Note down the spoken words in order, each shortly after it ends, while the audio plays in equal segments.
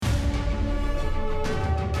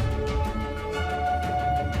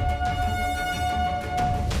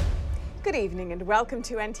Good evening and welcome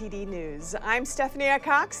to NTD News. I'm Stephanie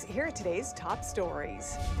Cox. Here are today's top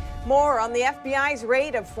stories. More on the FBI's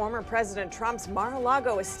raid of former President Trump's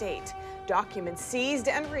Mar-a-Lago estate. Documents seized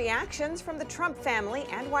and reactions from the Trump family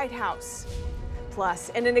and White House. Plus,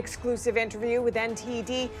 in an exclusive interview with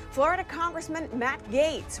NTD, Florida Congressman Matt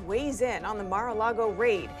Gaetz weighs in on the Mar-a-Lago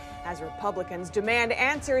raid as Republicans demand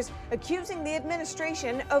answers, accusing the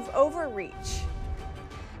administration of overreach.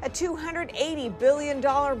 A $280 billion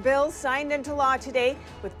bill signed into law today,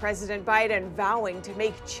 with President Biden vowing to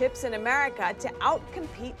make chips in America to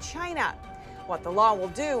outcompete China. What the law will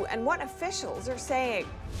do and what officials are saying.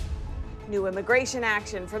 New immigration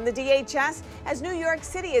action from the DHS as New York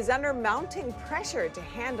City is under mounting pressure to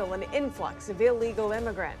handle an influx of illegal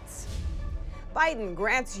immigrants. Biden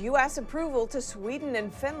grants U.S. approval to Sweden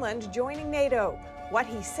and Finland joining NATO. What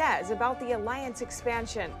he says about the alliance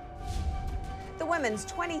expansion. The women's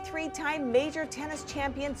 23-time major tennis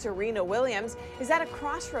champion Serena Williams is at a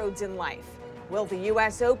crossroads in life. Will the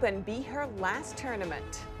U.S. Open be her last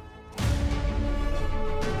tournament?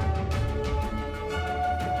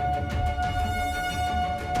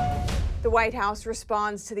 The White House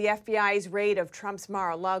responds to the FBI's raid of Trump's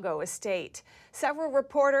Mar-a-Lago estate. Several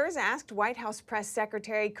reporters asked White House Press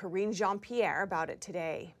Secretary Karine Jean-Pierre about it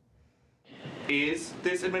today. Is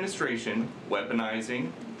this administration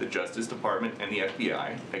weaponizing the Justice Department and the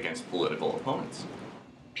FBI against political opponents?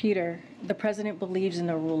 Peter, the president believes in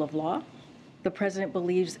the rule of law. The president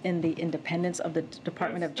believes in the independence of the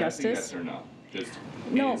Department of Justice. That's a yes or no? Just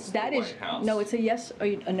no, is that the is White House. No. It's a yes or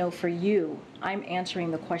a no for you. I'm answering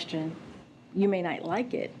the question. You may not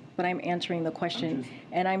like it, but I'm answering the question,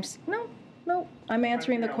 and I'm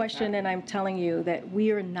answering the question, and I'm telling you that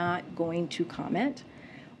we are not going to comment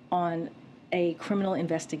on a criminal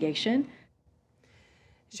investigation.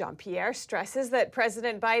 Jean-Pierre stresses that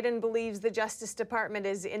President Biden believes the Justice Department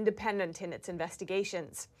is independent in its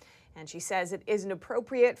investigations. And she says it isn't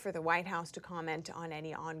appropriate for the White House to comment on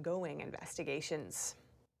any ongoing investigations.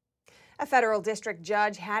 A federal district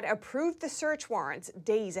judge had approved the search warrants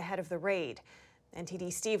days ahead of the raid.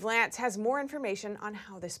 NTD Steve Lance has more information on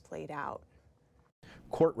how this played out.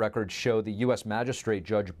 Court records show the U.S. Magistrate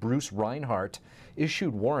Judge Bruce Reinhart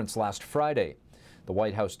issued warrants last Friday. The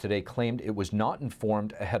White House today claimed it was not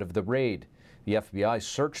informed ahead of the raid. The FBI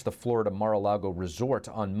searched the Florida Mar-a-Lago resort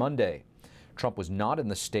on Monday. Trump was not in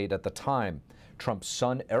the state at the time. Trump's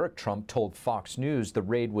son, Eric Trump, told Fox News the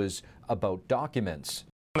raid was about documents.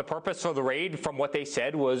 The purpose of the raid, from what they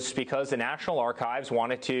said, was because the National Archives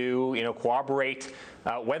wanted to, corroborate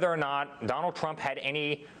whether or not Donald Trump had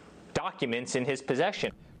any documents in his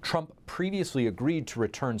possession. Trump previously agreed to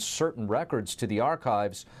return certain records to the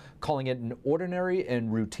archives, calling it an ordinary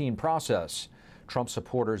and routine process. Trump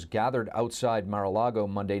supporters gathered outside Mar-a-Lago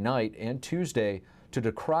Monday night and Tuesday to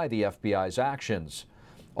decry the FBI's actions.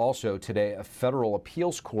 Also today, a federal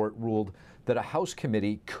appeals court ruled that a House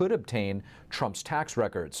committee could obtain Trump's tax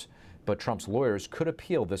records, but Trump's lawyers could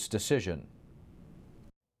appeal this decision.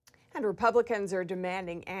 And Republicans are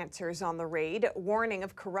demanding answers on the raid, warning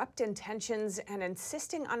of corrupt intentions and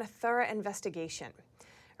insisting on a thorough investigation.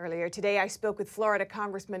 Earlier today, I spoke with Florida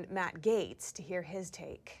Congressman Matt Gaetz to hear his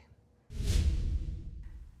take.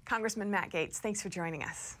 Congressman Matt Gaetz, thanks for joining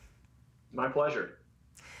us. My pleasure.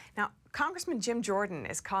 Now, Congressman Jim Jordan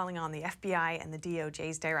is calling on the FBI and the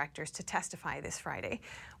DOJ's directors to testify this Friday.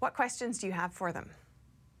 What questions do you have for them?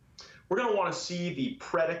 We're going to want to see the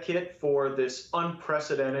predicate for this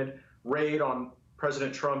unprecedented raid on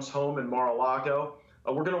President Trump's home in Mar-a-Lago.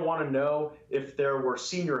 We're going to want to know if there were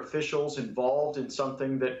senior officials involved in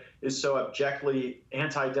something that is so abjectly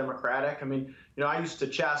anti-democratic. I mean, I used to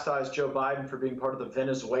chastise Joe Biden for being part of the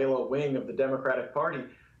Venezuela wing of the Democratic Party.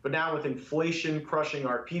 But now with inflation crushing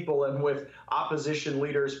our people and with opposition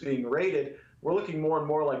leaders being raided, we're looking more and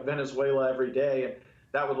more like Venezuela every day. And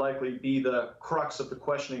that would likely be the crux of the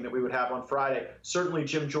questioning that we would have on Friday. Certainly,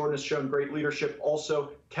 Jim Jordan has shown great leadership.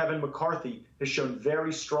 Also, Kevin McCarthy has shown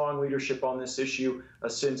very strong leadership on this issue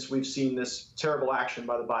since we've seen this terrible action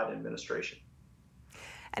by the Biden administration.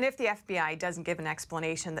 And if the FBI doesn't give an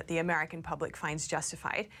explanation that the American public finds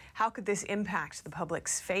justified, how could this impact the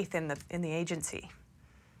public's faith in the agency?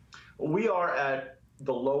 We are at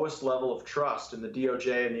the lowest level of trust in the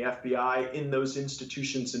DOJ and the FBI in those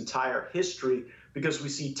institutions' entire history, because we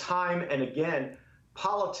see time and again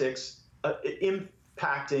politics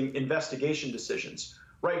impacting investigation decisions.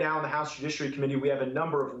 Right now in the House Judiciary Committee, we have a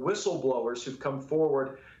number of whistleblowers who've come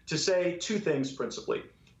forward to say two things principally.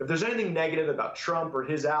 If there's anything negative about Trump or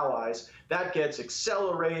his allies, that gets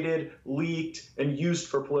accelerated, leaked, and used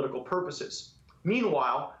for political purposes.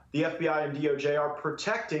 Meanwhile, the FBI and DOJ are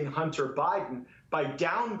protecting Hunter Biden by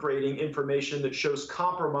downgrading information that shows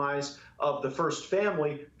compromise of the first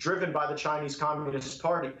family driven by the Chinese Communist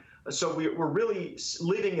Party. So we're really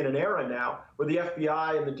living in an era now where the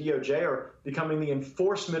FBI and the DOJ are becoming the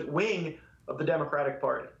enforcement wing of the Democratic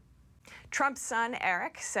Party. Trump's son,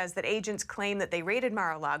 Eric, says that agents claim that they raided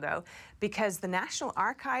Mar-a-Lago because the National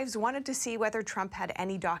Archives wanted to see whether Trump had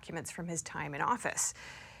any documents from his time in office.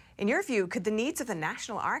 In your view, could the needs of the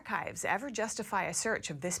National Archives ever justify a search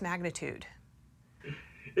of this magnitude?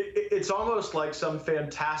 It's almost like some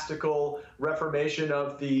fantastical reformation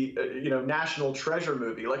of the National Treasure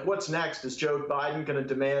movie. Like, what's next? Is Joe Biden going to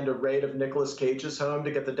demand a raid of Nicolas Cage's home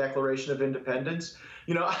to get the Declaration of Independence?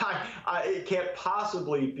 It can't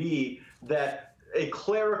possibly be that a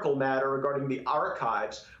clerical matter regarding the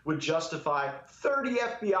archives would justify 30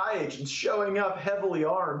 FBI agents showing up heavily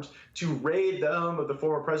armed to raid the home of the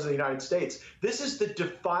former president of the United States. This is the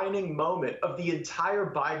defining moment of the entire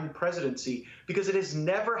Biden presidency because it has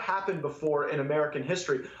never happened before in American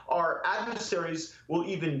history. Our adversaries will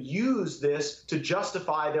even use this to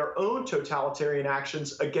justify their own totalitarian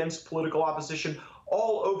actions against political opposition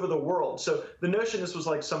all over the world. So the notion this was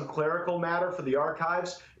like some clerical matter for the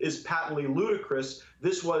archives is patently ludicrous.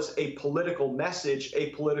 This was a political message,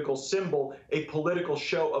 a political symbol, a political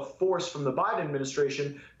show of force from the Biden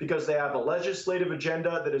administration because they have a legislative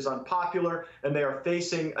agenda that is unpopular and they are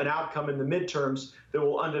facing an outcome in the midterms that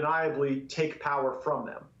will undeniably take power from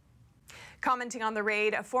them. Commenting on the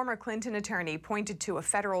raid, a former Clinton attorney pointed to a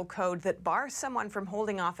federal code that bars someone from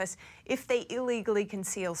holding office if they illegally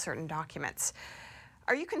conceal certain documents.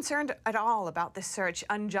 Are you concerned at all about this search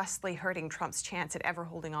unjustly hurting Trump's chance at ever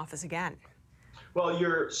holding office again? Well,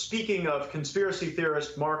 you're speaking of conspiracy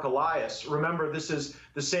theorist Mark Elias. Remember, this is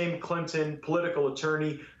the same Clinton political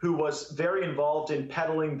attorney who was very involved in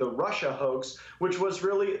peddling the Russia hoax, which was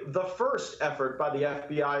really the first effort by the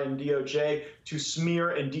FBI and DOJ to smear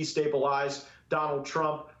and destabilize Donald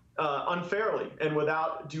Trump unfairly and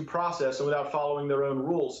without due process and without following their own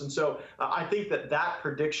rules. And so I think that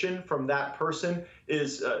prediction from that person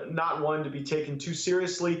is not one to be taken too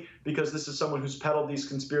seriously because this is someone who's peddled these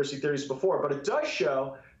conspiracy theories before. But it does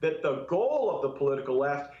show that the goal of the political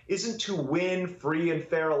left isn't to win free and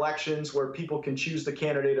fair elections where people can choose the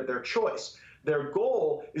candidate of their choice. Their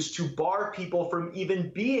goal is to bar people from even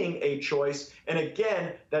being a choice. And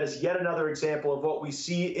again, that is yet another example of what we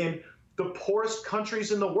see in the poorest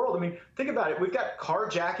countries in the world. I mean, think about it. We've got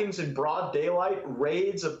carjackings in broad daylight,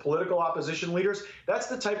 raids of political opposition leaders. That's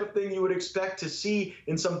the type of thing you would expect to see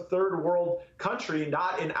in some third world country,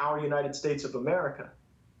 not in our United States of America.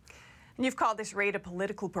 And you've called this raid a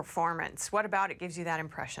political performance. What about it gives you that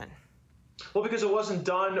impression? Well, because it wasn't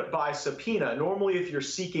done by subpoena. Normally, if you're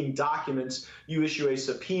seeking documents, you issue a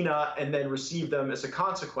subpoena and then receive them as a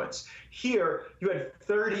consequence. Here, you had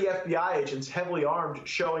 30 FBI agents heavily armed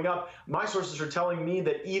showing up. My sources are telling me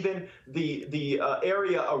that even the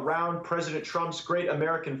area around President Trump's great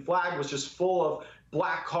American flag was just full of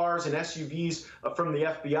black cars and SUVs from the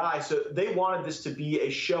FBI. So they wanted this to be a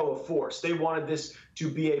show of force. They wanted this to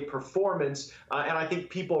be a performance. And I think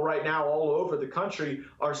people right now all over the country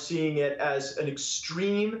are seeing it as an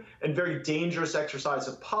extreme and very dangerous exercise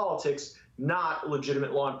of politics, not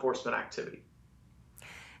legitimate law enforcement activity.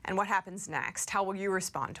 And what happens next? How will you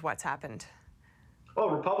respond to what's happened? Well,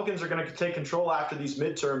 Republicans are going to take control after these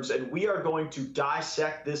midterms, and we are going to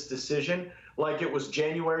dissect this decision like it was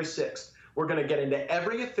January 6th. We're going to get into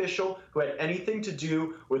every official who had anything to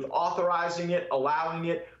do with authorizing it, allowing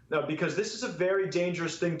it, because this is a very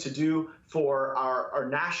dangerous thing to do for our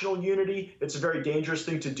national unity. It's a very dangerous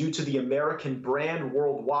thing to do to the American brand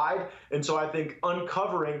worldwide. And so I think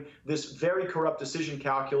uncovering this very corrupt decision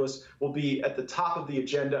calculus will be at the top of the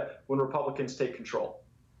agenda when Republicans take control.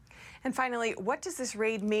 And finally, what does this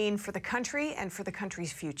raid mean for the country and for the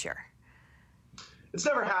country's future? It's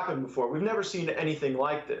never happened before. We've never seen anything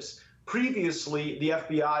like this. Previously, the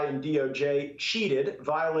FBI and DOJ cheated,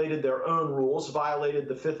 violated their own rules, violated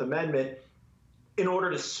the Fifth Amendment in order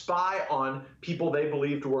to spy on people they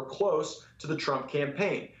believed were close to the Trump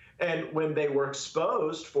campaign. And when they were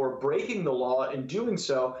exposed for breaking the law in doing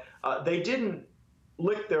so, they didn't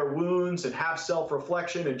lick their wounds and have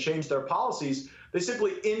self-reflection and change their policies. They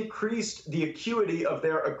simply increased the acuity of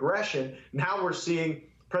their aggression. Now we're seeing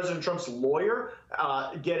President Trump's lawyer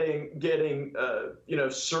getting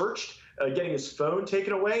searched getting his phone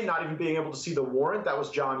taken away, not even being able to see the warrant. That was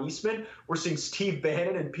John Eastman. We're seeing Steve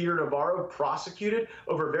Bannon and Peter Navarro prosecuted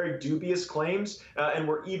over very dubious claims, and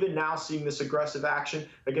we're even now seeing this aggressive action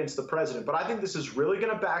against the president. But I think this is really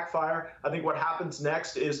going to backfire. I think what happens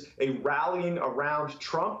next is a rallying around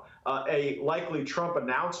Trump, a likely Trump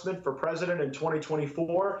announcement for president in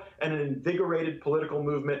 2024, and an invigorated political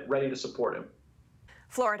movement ready to support him.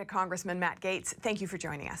 Florida Congressman Matt Gaetz, thank you for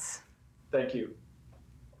joining us. Thank you.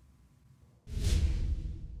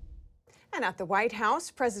 And at the White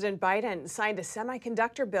House, President Biden signed a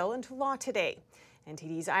semiconductor bill into law today.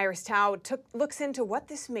 NTD's Iris Tao looks into what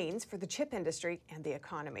this means for the chip industry and the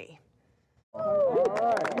economy.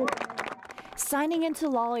 Signing into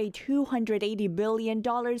law a $280 billion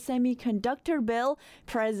semiconductor bill,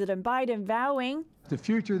 President Biden vowing the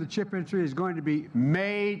future of the chip industry is going to be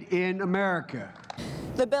made in America.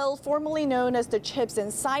 The bill, formerly known as the CHIPS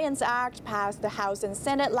and Science Act, passed the House and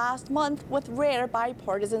Senate last month with rare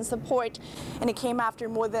bipartisan support. And it came after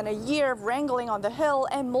more than a year of wrangling on the Hill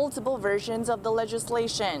and multiple versions of the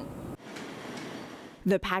legislation.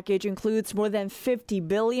 The package includes more than $50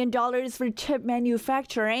 billion for chip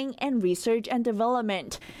manufacturing and research and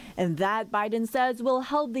development. And that, Biden says, will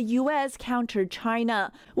help the U.S. counter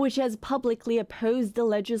China, which has publicly opposed the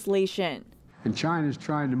legislation. And China is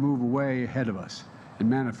trying to move away ahead of us and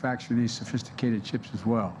manufacture these sophisticated chips as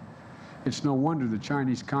well. It's no wonder the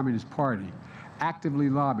Chinese Communist Party actively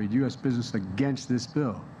lobbied U.S. business against this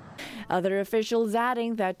bill. Other officials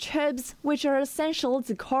adding that chips, which are essential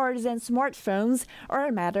to cars and smartphones, are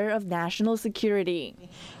a matter of national security.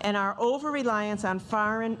 And our over-reliance on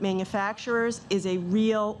foreign manufacturers is a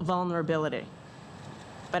real vulnerability.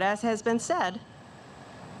 But as has been said,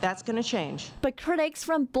 that's going to change. But critics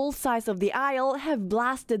from both sides of the aisle have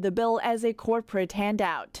blasted the bill as a corporate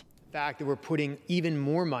handout. The fact that we're putting even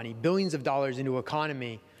more money, billions of dollars, into an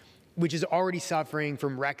economy which is already suffering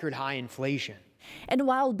from record high inflation. And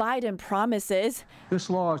while Biden promises this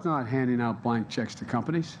law is not handing out blank checks to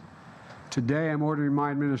companies, today I'm ordering my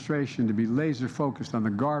administration to be laser focused on the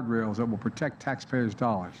guardrails that will protect taxpayers'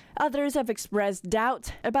 dollars. Others have expressed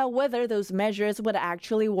doubt about whether those measures would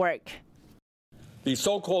actually work. These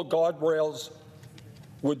so-called guardrails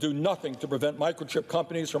would do nothing to prevent microchip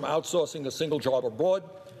companies from outsourcing a single job abroad.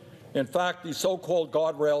 In fact, these so-called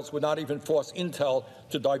guardrails would not even force Intel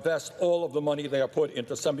to divest all of the money they have put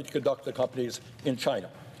into semiconductor companies in China.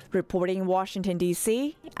 Reporting in Washington,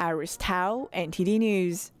 D.C., Iris Tao, NTD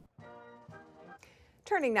News.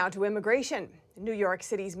 Turning now to immigration. New York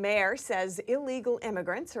City's mayor says illegal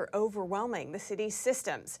immigrants are overwhelming the city's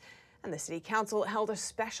systems. And the city council held a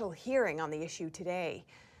special hearing on the issue today.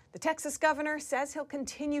 The Texas governor says he'll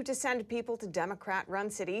continue to send people to Democrat-run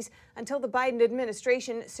cities until the Biden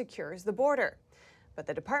administration secures the border. But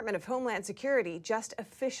the Department of Homeland Security just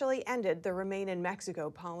officially ended the Remain in Mexico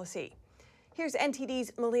policy. Here's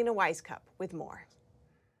NTD's Melina Weiskup with more.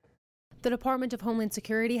 The Department of Homeland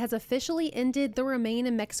Security has officially ended the Remain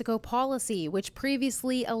in Mexico policy, which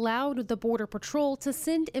previously allowed the Border Patrol to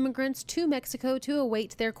send immigrants to Mexico to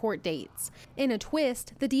await their court dates. In a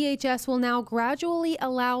twist, the DHS will now gradually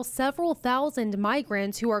allow several thousand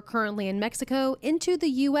migrants who are currently in Mexico into the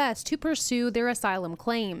U.S. to pursue their asylum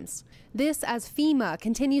claims. This as FEMA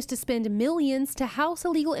continues to spend millions to house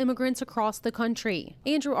illegal immigrants across the country.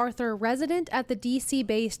 Andrew Arthur, resident at the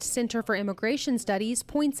D.C.-based Center for Immigration Studies,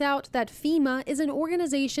 points out that FEMA is an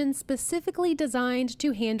organization specifically designed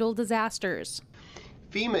to handle disasters.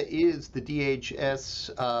 FEMA is the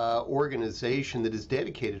DHS organization that is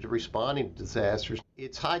dedicated to responding to disasters.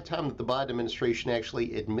 It's high time that the Biden administration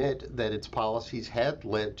actually admit that its policies had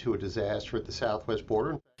led to a disaster at the southwest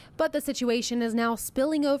border. But the situation is now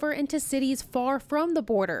spilling over into cities far from the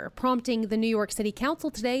border, prompting the New York City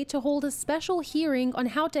Council today to hold a special hearing on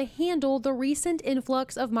how to handle the recent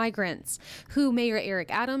influx of migrants, who Mayor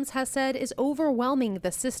Eric Adams has said is overwhelming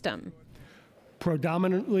the system.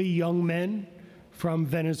 Predominantly young men from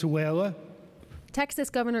Venezuela. Texas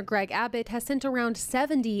Governor Greg Abbott has sent around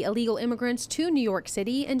 70 illegal immigrants to New York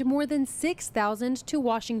City and more than 6,000 to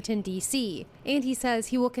Washington, D.C. And he says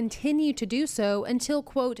he will continue to do so until,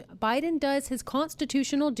 quote, Biden does his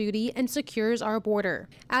constitutional duty and secures our border.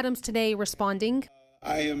 Adams today responding,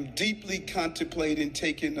 I am deeply contemplating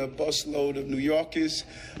taking a busload of New Yorkers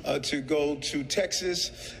to go to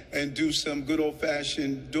Texas and do some good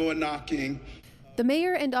old-fashioned door knocking. The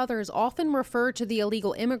mayor and others often refer to the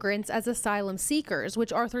illegal immigrants as asylum seekers,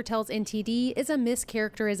 which Arthur tells NTD is a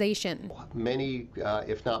mischaracterization. Many,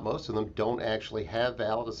 if not most of them, don't actually have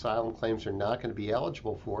valid asylum claims, are not going to be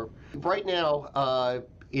eligible for. Right now,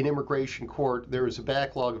 in immigration court, there is a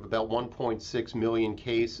backlog of about 1.6 million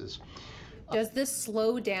cases. Does this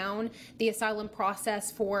slow down the asylum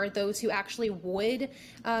process for those who actually would,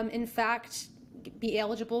 in fact, be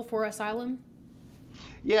eligible for asylum?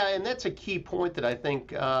 Yeah, and that's a key point that I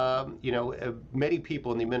think, many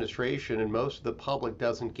people in the administration and most of the public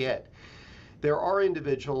doesn't get. There are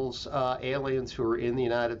individuals, aliens who are in the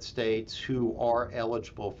United States who are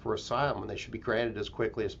eligible for asylum, and they should be granted as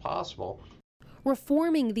quickly as possible.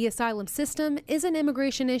 Reforming the asylum system is an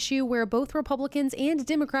immigration issue where both Republicans and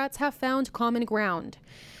Democrats have found common ground.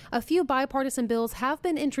 A few bipartisan bills have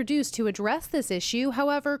been introduced to address this issue.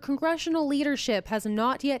 However, congressional leadership has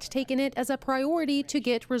not yet taken it as a priority to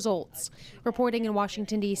get results. Reporting in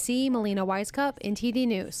Washington, D.C., Melina Weiskup, NTD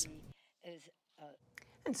News.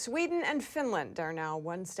 And Sweden and Finland are now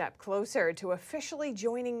one step closer to officially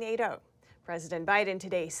joining NATO. President Biden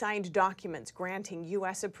today signed documents granting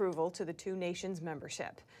U.S. approval to the two nations'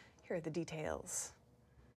 membership. Here are the details.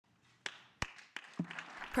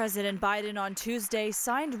 President Biden on Tuesday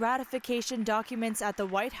signed ratification documents at the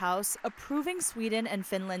White House approving Sweden and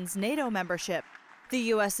Finland's NATO membership. The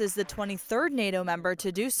U.S. is the 23rd NATO member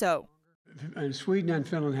to do so. And Sweden and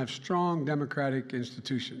Finland have strong democratic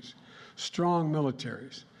institutions, strong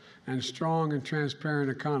militaries, and strong and transparent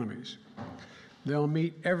economies. They'll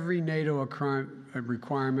meet every NATO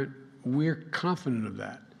requirement. We're confident of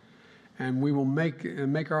that. And we will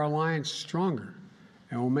make our alliance stronger.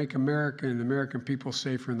 And we'll make America and the American people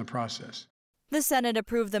safer in the process. The Senate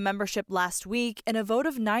approved the membership last week in a vote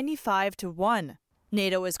of 95-1.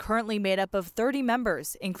 NATO is currently made up of 30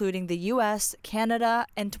 members, including the U.S., Canada,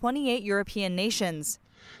 and 28 European nations.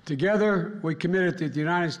 Together, we committed that the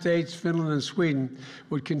United States, Finland, and Sweden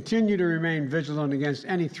would continue to remain vigilant against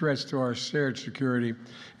any threats to our shared security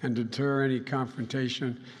and deter any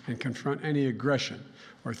confrontation and confront any aggression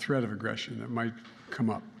or threat of aggression that might come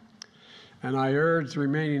up. And I urge the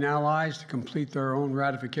remaining allies to complete their own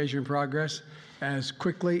ratification progress as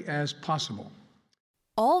quickly as possible.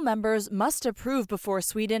 All members must approve before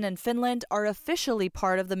Sweden and Finland are officially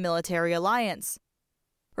part of the military alliance.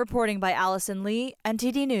 Reporting by Allison Lee,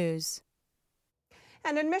 NTD News.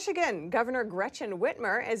 And in Michigan, Governor Gretchen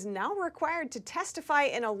Whitmer is now required to testify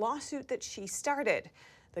in a lawsuit that she started.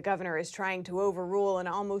 The governor is trying to overrule an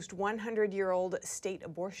almost 100-year-old state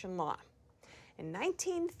abortion law. In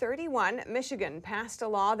 1931, Michigan passed a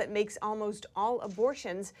law that makes almost all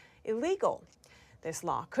abortions illegal. This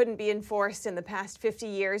law couldn't be enforced in the past 50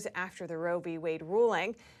 years after the Roe v. Wade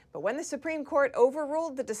ruling, but when the Supreme Court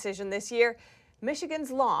overruled the decision this year, Michigan's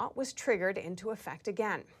law was triggered into effect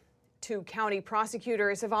again. 2 county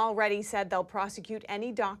prosecutors have already said they'll prosecute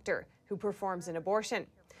any doctor who performs an abortion.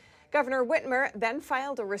 Governor Whitmer then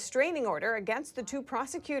filed a restraining order against the 2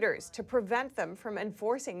 prosecutors to prevent them from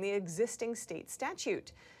enforcing the existing state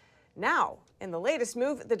statute. Now, in the latest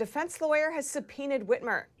move, the defense lawyer has subpoenaed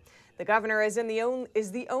Whitmer. The governor is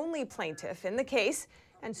the only plaintiff in the case,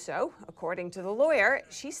 and so, according to the lawyer,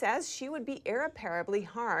 she says she would be irreparably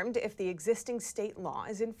harmed if the existing state law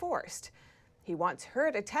is enforced. He wants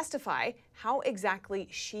her to testify how exactly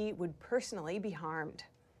she would personally be harmed.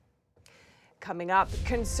 Coming up,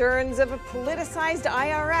 concerns of a politicized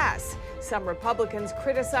IRS. Some Republicans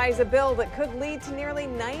criticize a bill that could lead to nearly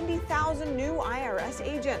 90,000 new IRS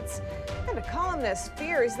agents. And a columnist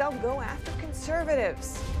fears they'll go after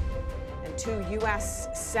conservatives. And 2 U.S.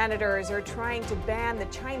 senators are trying to ban the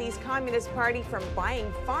Chinese Communist Party from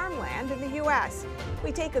buying farmland in the U.S.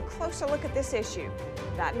 We take a closer look at this issue.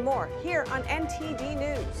 That and more here on NTD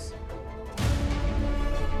News.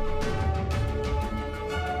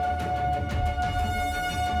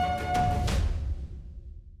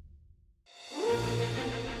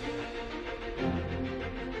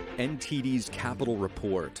 NTD's Capitol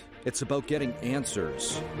Report. It's about getting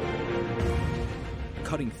answers,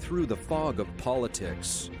 cutting through the fog of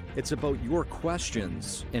politics. It's about your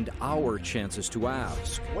questions and our chances to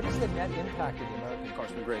ask. What is the net impact of the American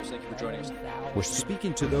Carson Graves? Thank you for joining us. We're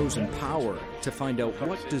speaking to those in power to find out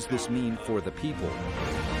what does this mean for the people.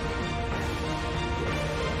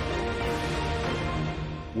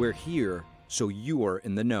 We're here so you are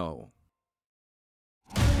in the know.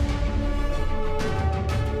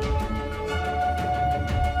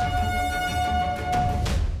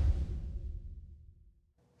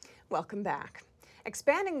 Welcome back.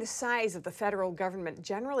 Expanding the size of the federal government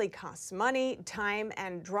generally costs money, time,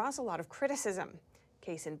 and draws a lot of criticism.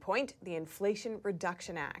 Case in point, the Inflation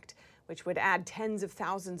Reduction Act, which would add tens of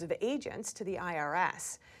thousands of agents to the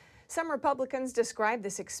IRS. Some Republicans describe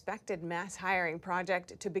this expected mass hiring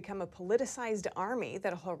project to become a politicized army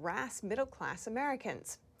that'll harass middle-class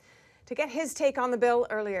Americans. To get his take on the bill,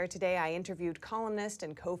 earlier today I interviewed columnist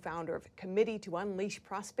and co-founder of Committee to Unleash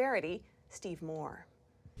Prosperity, Steve Moore.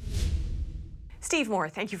 Steve Moore,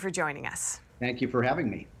 thank you for joining us. Thank you for having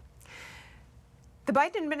me. The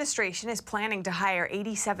Biden administration is planning to hire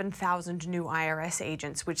 87,000 new IRS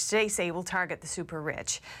agents, which they say will target the super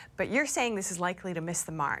rich. But you're saying this is likely to miss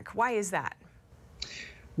the mark. Why is that?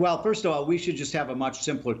 Well, first of all, we should just have a much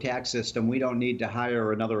simpler tax system. We don't need to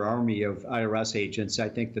hire another army of IRS agents. I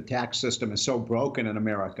think the tax system is so broken in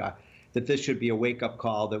America that this should be a wake-up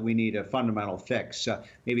call that we need a fundamental fix.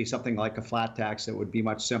 Maybe something like a flat tax that would be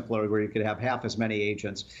much simpler, where you could have half as many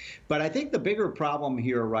agents. But I think the bigger problem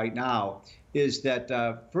here right now is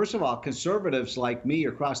that, first of all, conservatives like me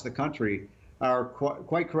across the country are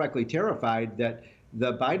quite correctly terrified that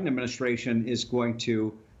the Biden administration is going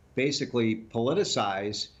to basically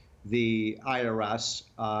politicize the IRS,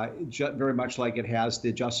 very much like it has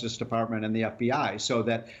the Justice Department and the FBI, so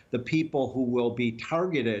that the people who will be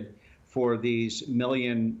targeted for these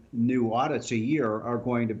million new audits a year are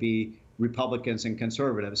going to be Republicans and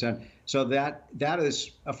conservatives. And so that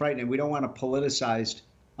is frightening. We don't want a politicized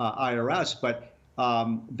IRS, but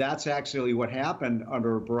that's actually what happened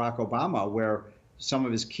under Barack Obama, where some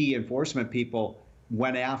of his key enforcement people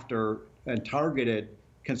went after and targeted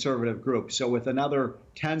conservative groups. So with another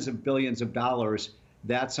tens of billions of dollars,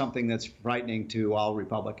 that's something that's frightening to all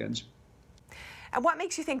Republicans. And what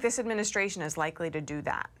makes you think this administration is likely to do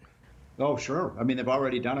that? Oh, sure. I mean, they've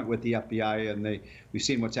already done it with the FBI, and we've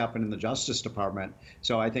seen what's happened in the Justice Department.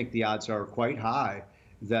 So I think the odds are quite high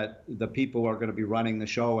that the people who are going to be running the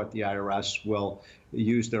show at the IRS will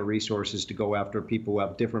use their resources to go after people who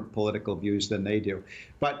have different political views than they do.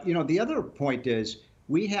 But, you know, the other point is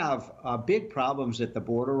we have big problems at the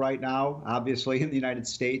border right now, obviously, in the United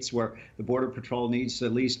States, where the Border Patrol needs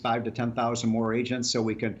at least 5,000 to 10,000 more agents so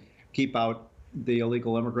we can keep out the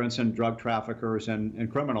illegal immigrants and drug traffickers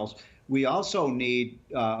and criminals. We also need,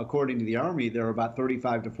 according to the Army, there are about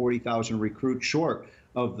 35,000 to 40,000 recruits short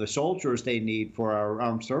of the soldiers they need for our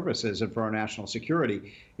armed services and for our national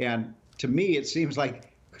security. And to me, it seems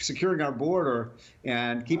like securing our border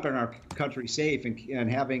and keeping our country safe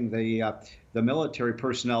and having the military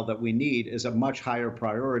personnel that we need is a much higher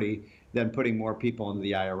priority than putting more people into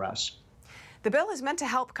the IRS. The bill is meant to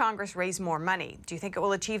help Congress raise more money. Do you think it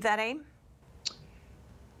will achieve that aim?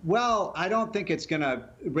 Well, I don't think it's going to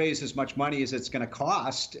raise as much money as it's going to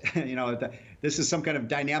cost. You know, this is some kind of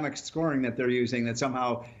dynamic scoring that they're using, that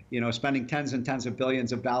somehow, you know, spending tens and tens of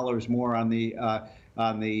billions of dollars more on the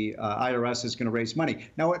IRS is going to raise money.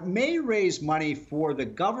 Now, it may raise money for the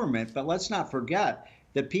government, but let's not forget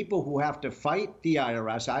that people who have to fight the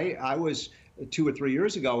IRS, I was 2 or 3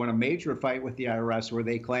 years ago in a major fight with the IRS where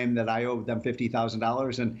they claimed that I owed them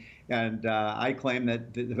 $50,000 and I claimed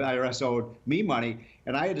that the IRS owed me money,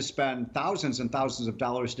 and I had to spend thousands and thousands of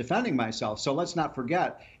dollars defending myself. So let's not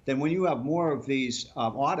forget that when you have more of these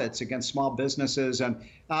audits against small businesses, and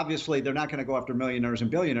obviously they're not going to go after millionaires and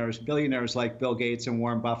billionaires. Billionaires like Bill Gates and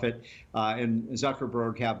Warren Buffett and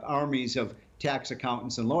Zuckerberg have armies of tax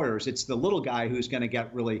accountants and lawyers. It's the little guy who's going to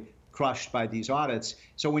get really crushed by these audits.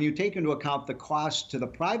 So when you take into account the cost to the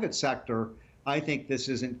private sector, I think this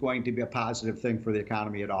isn't going to be a positive thing for the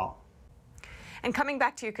economy at all. And coming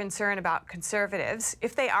back to your concern about conservatives,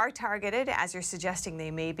 if they are targeted, as you're suggesting they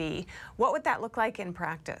may be, what would that look like in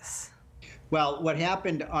practice? Well, what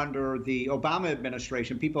happened under the Obama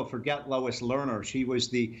administration, people forget Lois Lerner. She was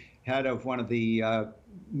the head of one of the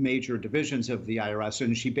major divisions of the IRS,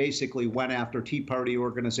 and she basically went after Tea Party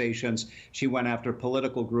organizations. She went after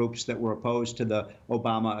political groups that were opposed to the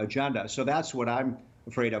Obama agenda. So that's what I'm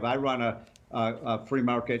afraid of. I run a free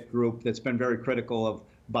market group that's been very critical of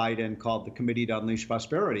Biden called the Committee to Unleash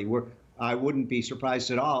Prosperity. I wouldn't be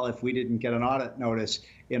surprised at all if we didn't get an audit notice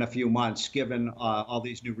in a few months, given all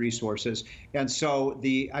these new resources. And so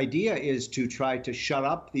the idea is to try to shut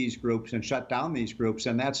up these groups and shut down these groups,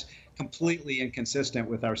 and that's completely inconsistent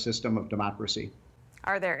with our system of democracy.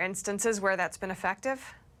 Are there instances where that's been effective?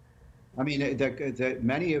 I mean,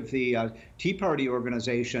 many of the Tea Party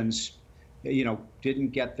organizations, you know, didn't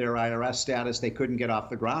get their IRS status. They couldn't get off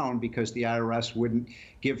the ground because the IRS wouldn't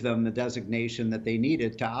give them the designation that they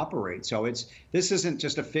needed to operate. So this isn't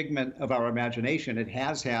just a figment of our imagination. It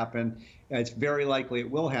has happened. It's very likely it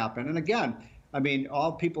will happen. And again, I mean,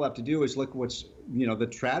 all people have to do is look at what's, you know, the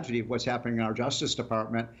tragedy of what's happening in our Justice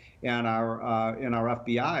Department and in our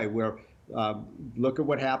FBI, where look at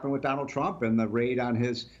what happened with Donald Trump and the raid on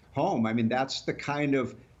his home. I mean, that's the kind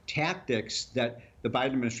of tactics that the Biden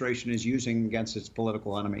administration is using against its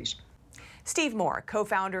political enemies. Steve Moore,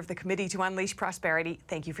 co-founder of the Committee to Unleash Prosperity,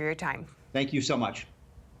 thank you for your time. Thank you so much.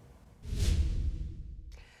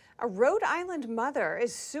 A Rhode Island mother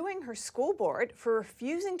is suing her school board for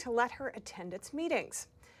refusing to let her attend its meetings.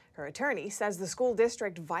 Her attorney says the school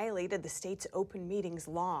district violated the state's open meetings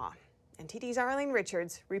law. NTD's Arlene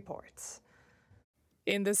Richards reports.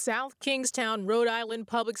 In the South Kingstown, Rhode Island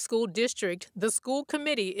Public School District, the school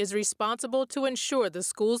committee is responsible to ensure the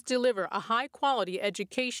schools deliver a high-quality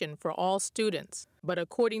education for all students. But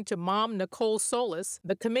according to Mom Nicole Solis,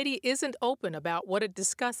 the committee isn't open about what it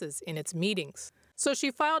discusses in its meetings. So she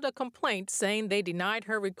filed a complaint saying they denied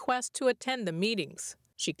her request to attend the meetings.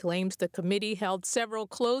 She claims the committee held several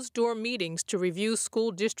closed-door meetings to review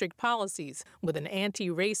school district policies with an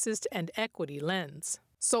anti-racist and equity lens.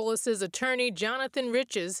 Solis's attorney, Jonathan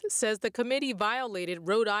Riches, says the committee violated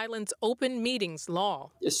Rhode Island's open meetings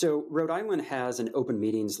law. So Rhode Island has an open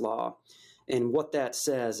meetings law, and what that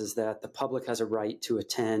says is that the public has a right to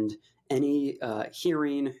attend any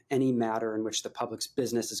hearing, any matter in which the public's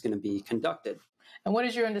business is going to be conducted. And what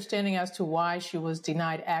is your understanding as to why she was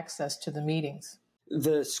denied access to the meetings?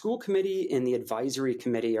 The school committee and the advisory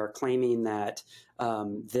committee are claiming that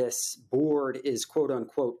this board is quote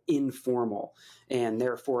unquote informal, and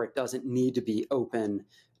therefore it doesn't need to be open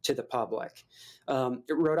to the public.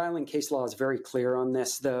 Rhode Island case law is very clear on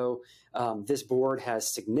this, though. This board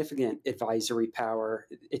has significant advisory power.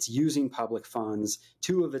 It's using public funds.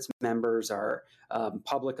 2 of its members are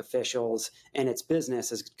public officials, and its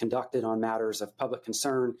business is conducted on matters of public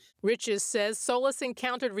concern. Riches says Solis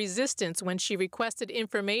encountered resistance when she requested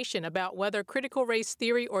information about whether critical race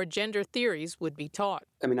theory or gender theories would be taught.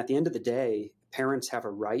 I mean, at the end of the day, parents have a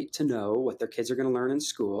right to know what their kids are going to learn in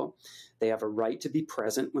school. They have a right to be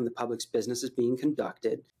present when the public's business is being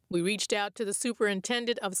conducted. We reached out to the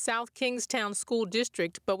superintendent of South Kingstown School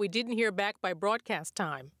District, but we didn't hear back by broadcast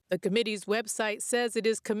time. The committee's website says it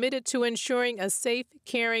is committed to ensuring a safe,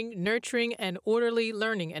 caring, nurturing, and orderly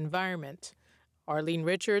learning environment. Arlene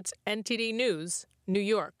Richards, NTD News, New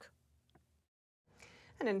York.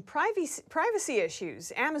 And in privacy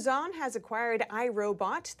issues, Amazon has acquired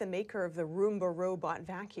iRobot, the maker of the Roomba robot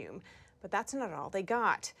vacuum. But that's not all they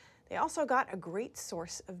got. They also got a great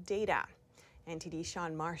source of data. NTD's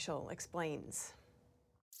Sean Marshall explains.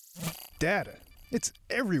 Data. It's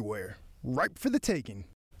everywhere, ripe for the taking.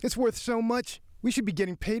 It's worth so much, we should be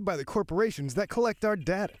getting paid by the corporations that collect our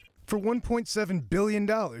data. For $1.7 billion,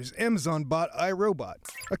 Amazon bought iRobot,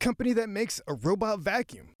 a company that makes a robot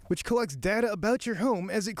vacuum, which collects data about your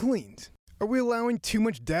home as it cleans. Are we allowing too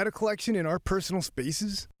much data collection in our personal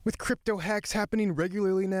spaces? With crypto hacks happening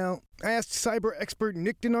regularly now, I asked cyber expert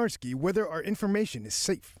Nick Donarski whether our information is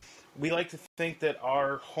safe. We like to think that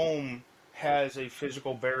our home has a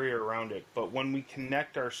physical barrier around it, but when we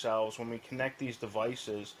connect ourselves, when we connect these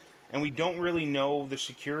devices, and we don't really know the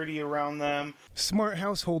security around them. Smart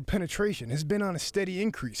household penetration has been on a steady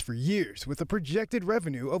increase for years, with a projected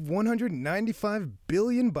revenue of $195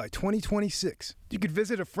 billion by 2026. You could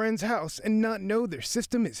visit a friend's house and not know their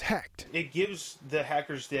system is hacked. It gives the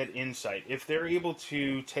hackers that insight. If they're able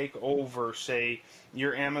to take over, say,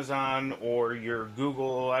 your Amazon or your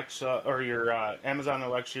Google Alexa, or your Amazon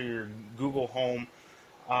Alexa, your Google Home,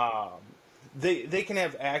 they can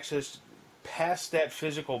have access past that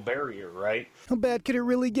physical barrier, right? How bad could it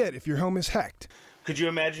really get if your home is hacked? Could you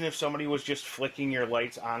imagine if somebody was just flicking your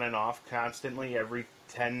lights on and off constantly every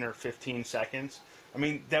 10 or 15 seconds? I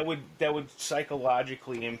mean, that would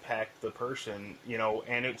psychologically impact the person, you know,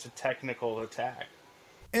 and it's a technical attack.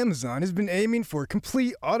 Amazon has been aiming for a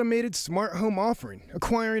complete automated smart home offering,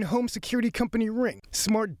 acquiring home security company Ring,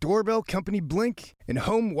 smart doorbell company Blink, and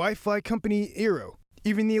home Wi-Fi company Eero.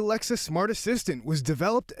 Even the Alexa Smart Assistant was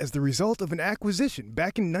developed as the result of an acquisition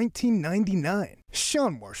back in 1999.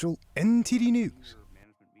 Sean Marshall, NTD News.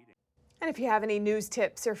 And if you have any news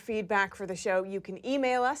tips or feedback for the show, you can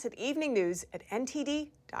email us at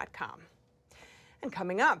eveningnews@ntd.com. And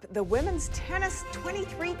coming up, the women's tennis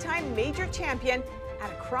 23-time major champion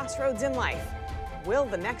at a crossroads in life. Will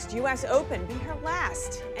the next U.S. Open be her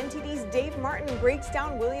last? NTD's Dave Martin breaks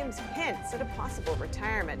down Williams' hints at a possible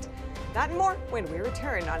retirement. That and more when we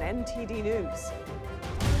return on NTD News.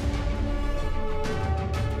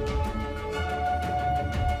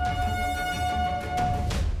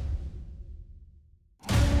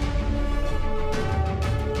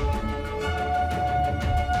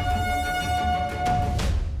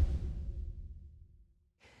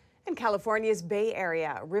 In California's Bay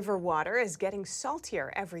Area, river water is getting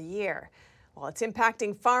saltier every year. While it's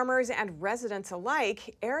impacting farmers and residents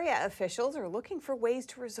alike, area officials are looking for ways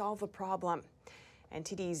to resolve the problem.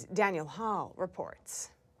 NTD's Daniel Hall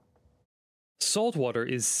reports. Saltwater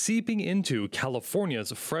is seeping into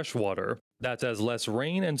California's freshwater. That's as less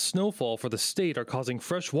rain and snowfall for the state are causing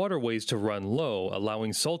fresh waterways to run low,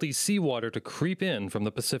 allowing salty seawater to creep in from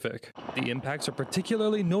the Pacific. The impacts are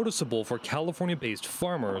particularly noticeable for California-based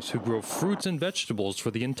farmers who grow fruits and vegetables for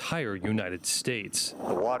the entire United States.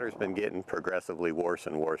 The water's been getting progressively worse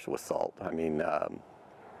and worse with salt. I mean,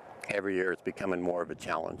 every year it's becoming more of a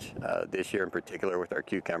challenge. This year in particular with our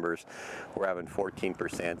cucumbers, we're having 14%,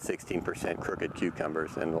 16% crooked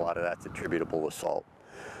cucumbers, and a lot of that's attributable to salt.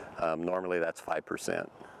 Normally that's 5%.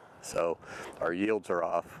 So our yields are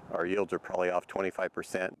off. Our yields are probably off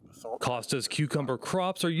 25%. Costa's cucumber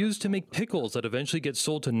crops are used to make pickles that eventually get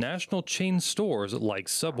sold to national chain stores like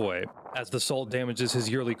Subway. As the salt damages his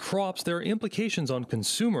yearly crops, there are implications on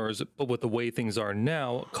consumers, but with the way things are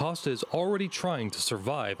now, Costa is already trying to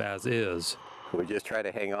survive as is. We just try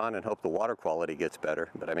to hang on and hope the water quality gets better.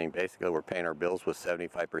 But I mean, basically we're paying our bills with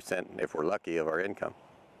 75%, if we're lucky, of our income.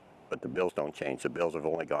 But the bills don't change. The bills have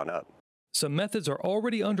only gone up. Some methods are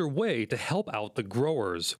already underway to help out the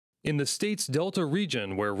growers. In the state's Delta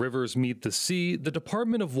region, where rivers meet the sea, the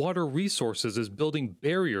Department of Water Resources is building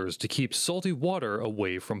barriers to keep salty water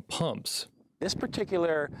away from pumps. This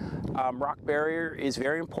particular rock barrier is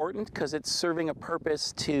very important because it's serving a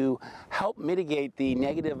purpose to help mitigate the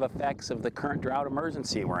negative effects of the current drought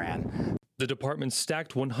emergency we're in. The department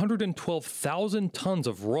stacked 112,000 tons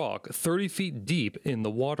of rock 30 feet deep in the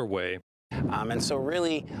waterway. And so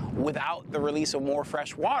really, without the release of more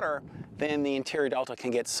fresh water, then the interior delta can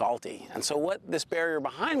get salty. And so what this barrier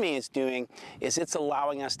behind me is doing is it's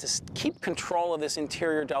allowing us to keep control of this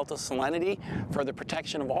interior delta salinity for the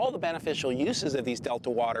protection of all the beneficial uses of these delta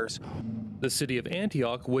waters. The city of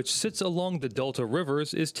Antioch, which sits along the delta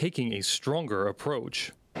rivers, is taking a stronger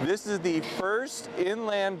approach. This is the first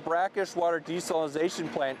inland brackish water desalination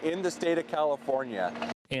plant in the state of California.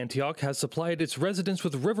 Antioch has supplied its residents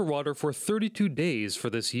with river water for 32 days for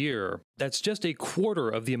this year. That's just a quarter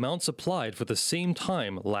of the amount supplied for the same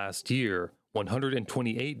time last year,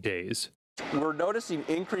 128 days. We're noticing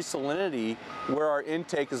increased salinity where our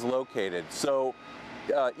intake is located. So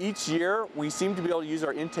each year we seem to be able to use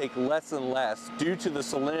our intake less and less due to the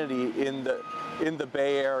salinity in the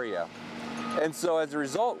Bay Area. And so as a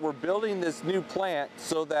result, we're building this new plant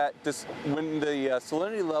so that when the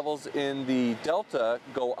salinity levels in the delta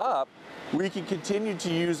go up, we can continue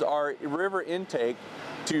to use our river intake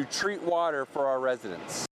to treat water for our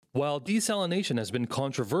residents. While desalination has been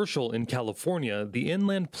controversial in California, the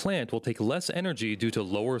inland plant will take less energy due to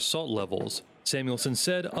lower salt levels. Samuelson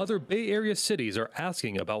said other Bay Area cities are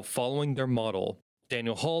asking about following their model.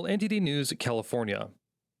 Daniel Hall, NTD News, California.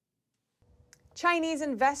 Chinese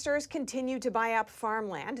investors continue to buy up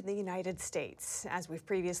farmland in the United States. As we've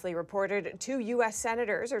previously reported, 2 U.S.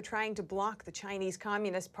 senators are trying to block the Chinese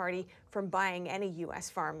Communist Party from buying any U.S.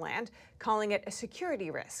 farmland, calling it a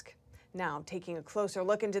security risk. Now, taking a closer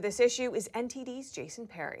look into this issue is NTD's Jason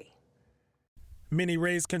Perry. Many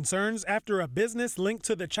raised concerns after a business linked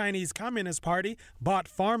to the Chinese Communist Party bought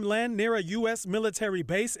farmland near a U.S. military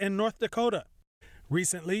base in North Dakota.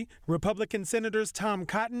 Recently, Republican Senators Tom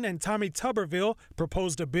Cotton and Tommy Tuberville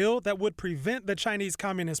proposed a bill that would prevent the Chinese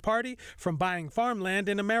Communist Party from buying farmland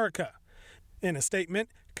in America. In a statement,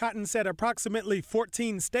 Cotton said approximately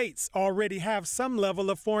 14 states already have some level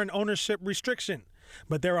of foreign ownership restriction,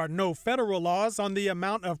 but there are no federal laws on the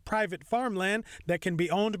amount of private farmland that can be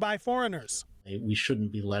owned by foreigners. We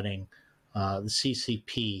shouldn't be letting the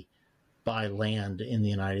CCP buy land in the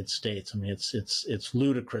United States. I mean, it's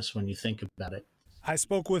ludicrous when you think about it. I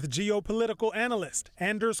spoke with geopolitical analyst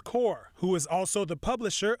Anders Kaur, who is also the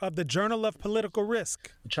publisher of the Journal of Political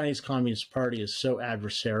Risk. The Chinese Communist Party is so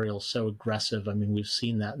adversarial, so aggressive. I mean, we've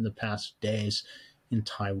seen that in the past days in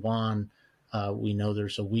Taiwan. We know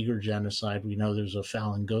there's a Uyghur genocide. We know there's a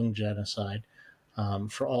Falun Gong genocide.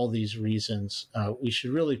 For all these reasons, we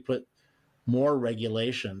should really put more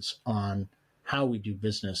regulations on how we do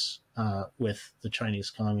business with the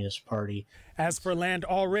Chinese Communist Party. As for land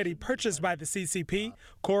already purchased by the CCP,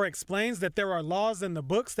 Kaur explains that there are laws in the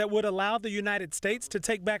books that would allow the United States to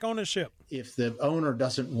take back ownership. If the owner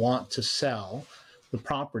doesn't want to sell the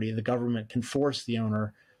property, the government can force the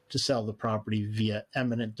owner to sell the property via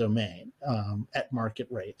eminent domain at market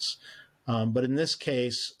rates. But in this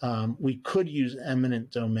case, we could use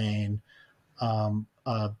eminent domain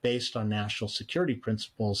based on national security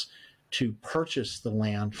principles to purchase the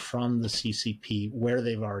land from the CCP where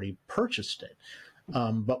they've already purchased it.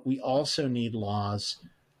 But we also need laws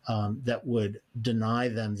that would deny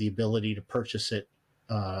them the ability to purchase it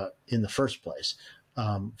in the first place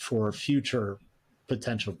for future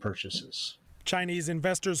potential purchases. Chinese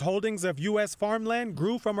investors' holdings of U.S. farmland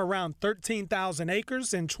grew from around 13,000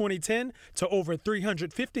 acres in 2010 to over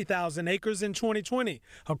 350,000 acres in 2020,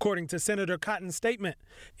 according to Senator Cotton's statement.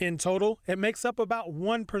 In total, it makes up about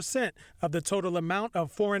 1% of the total amount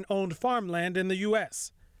of foreign-owned farmland in the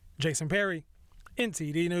U.S. Jason Perry,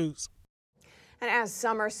 NTD News. And as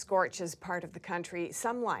summer scorches part of the country,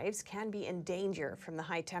 some lives can be in danger from the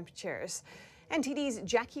high temperatures. NTD's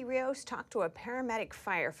Jackie Rios talked to a paramedic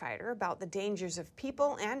firefighter about the dangers of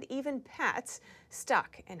people and even pets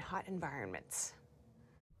stuck in hot environments.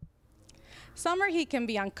 Summer heat can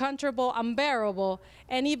be uncomfortable, unbearable,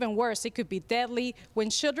 and even worse, it could be deadly when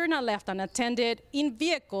children are left unattended in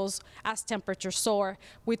vehicles as temperatures soar.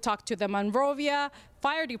 We talked to the Monrovia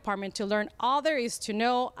Fire Department to learn all there is to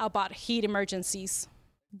know about heat emergencies.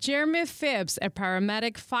 Jeremy Phibbs, a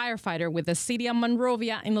paramedic firefighter with the city of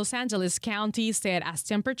Monrovia in Los Angeles County, said as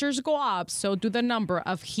temperatures go up, so do the number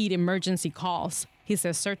of heat emergency calls. He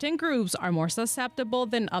says certain groups are more susceptible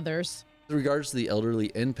than others. In regards to the elderly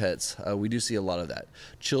and pets, we do see a lot of that.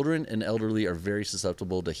 Children and elderly are very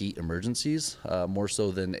susceptible to heat emergencies, more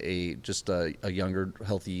so than a younger,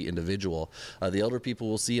 healthy individual. The elder people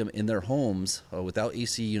will see them in their homes without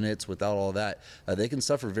AC units, without all that. They can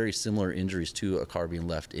suffer very similar injuries to a car being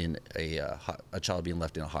left in a child being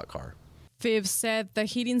left in a hot car. Phibbs said the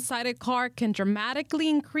heat inside a car can dramatically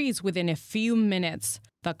increase within a few minutes.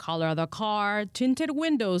 The color of the car, tinted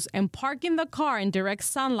windows, and parking the car in direct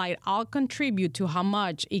sunlight all contribute to how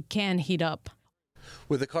much it can heat up.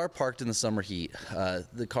 With a car parked in the summer heat,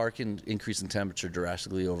 the car can increase in temperature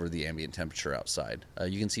drastically over the ambient temperature outside.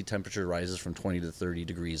 You can see temperature rises from 20 to 30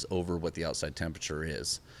 degrees over what the outside temperature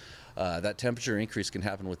is. That temperature increase can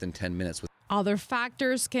happen within 10 minutes. Other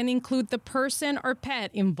factors can include the person or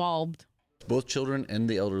pet involved. Both children and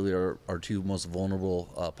the elderly are two most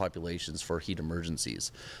vulnerable populations for heat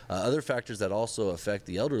emergencies. Other factors that also affect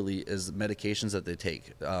the elderly is medications that they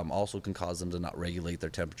take. Also can cause them to not regulate their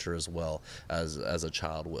temperature as well as a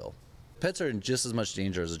child will. Pets are in just as much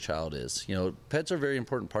danger as a child is. You know, pets are very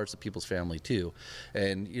important parts of people's family too,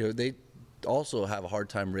 and they also have a hard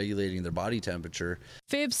time regulating their body temperature.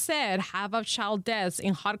 Phibbs said half of child deaths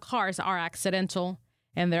in hot cars are accidental,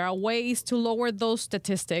 and there are ways to lower those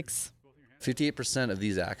statistics. 58% of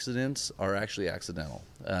these accidents are actually accidental.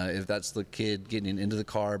 If that's the kid getting into the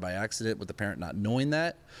car by accident with the parent not knowing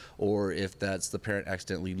that, or if that's the parent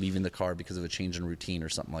accidentally leaving the car because of a change in routine or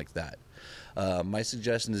something like that. My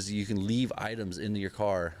suggestion is you can leave items in your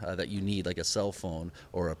car that you need, like a cell phone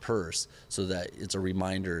or a purse, so that it's a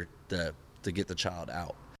reminder to get the child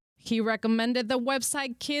out. He recommended the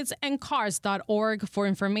website kidsandcars.org for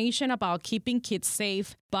information about keeping kids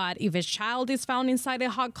safe. But if a child is found inside a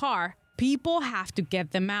hot car, people have to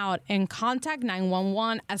get them out and contact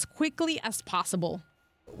 911 as quickly as possible.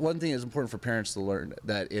 One thing is important for parents to learn,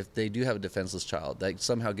 that if they do have a defenseless child that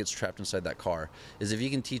somehow gets trapped inside that car, is if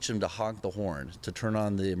you can teach them to honk the horn, to turn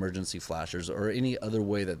on the emergency flashers, or any other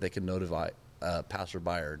way that they can notify a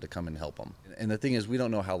passerby to come and help them. And the thing is, we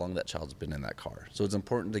don't know how long that child's been in that car. So it's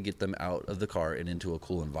important to get them out of the car and into a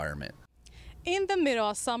cool environment. In the middle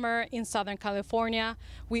of summer in Southern California,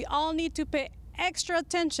 we all need to pay extra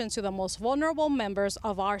attention to the most vulnerable members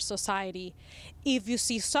of our society. If you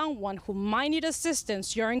see someone who might need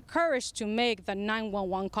assistance, you're encouraged to make the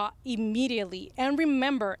 911 call immediately. And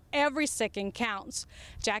remember, every second counts.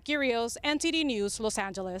 Jackie Rios, NTD News, Los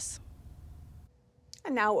Angeles.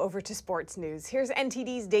 And now over to sports news. Here's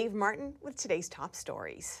NTD's Dave Martin with today's top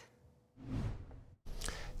stories.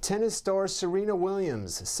 Tennis star Serena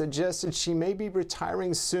Williams suggested she may be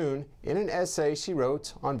retiring soon in an essay she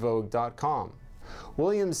wrote on Vogue.com.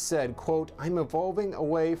 Williams said, quote, "I'm evolving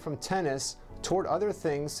away from tennis toward other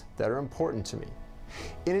things that are important to me."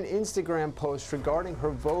 In an Instagram post regarding her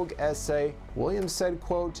Vogue essay, Williams said,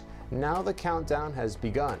 quote, "Now the countdown has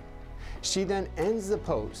begun." She then ends the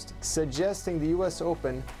post suggesting the US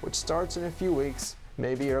Open, which starts in a few weeks,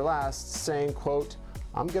 may be her last, saying, quote,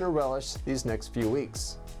 "I'm going to relish these next few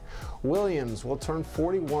weeks." Williams will turn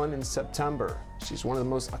 41 in September. She's one of the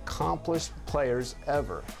most accomplished players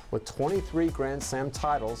ever, with 23 Grand Slam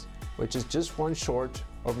titles, which is just one short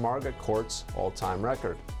of Margaret Court's all-time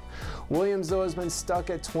record. Williams, though, has been stuck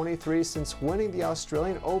at 23 since winning the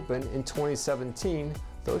Australian Open in 2017,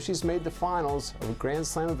 though she's made the finals of a Grand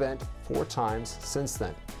Slam event 4 times since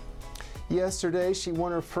then. Yesterday, she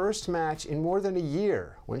won her first match in more than a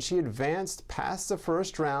year when she advanced past the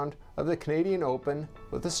first round of the Canadian Open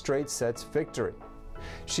with a straight sets victory.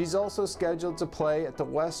 She's also scheduled to play at the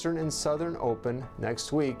Western and Southern Open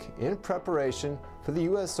next week in preparation for the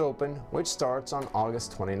US Open, which starts on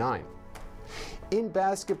August 29. In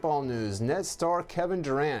basketball news, Nets star Kevin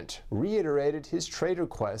Durant reiterated his trade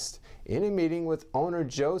request in a meeting with owner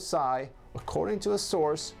Joe Tsai, according to a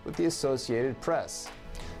source with the Associated Press.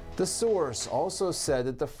 The source also said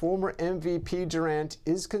that the former MVP Durant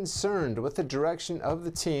is concerned with the direction of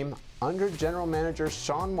the team under general manager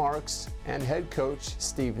Sean Marks and head coach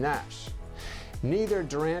Steve Nash. Neither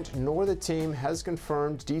Durant nor the team has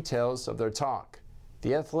confirmed details of their talk.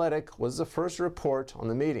 The Athletic was the first report on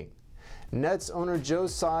the meeting. Nets owner Joe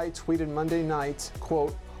Tsai tweeted Monday night,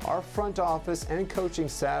 quote, "Our front office and coaching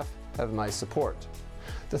staff have my support."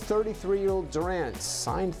 The 33-year-old Durant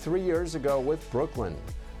signed 3 years ago with Brooklyn.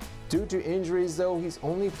 Due to injuries, though, he's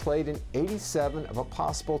only played in 87 of a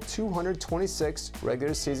possible 226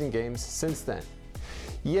 regular season games since then.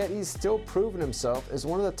 Yet he's still proven himself as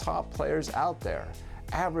one of the top players out there,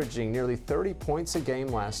 averaging nearly 30 points a game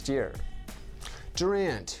last year.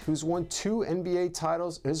 Durant, who's won 2 NBA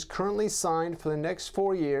titles, is currently signed for the next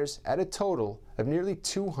 4 years at a total of nearly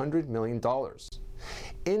 $200 million.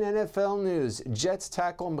 In NFL news, Jets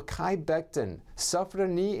tackle Mekhi Becton suffered a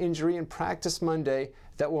knee injury in practice Monday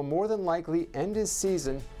that will more than likely end his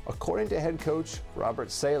season, according to head coach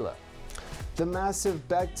Robert Saleh. The massive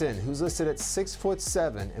Becton, who's listed at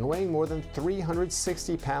 6'7" and weighing more than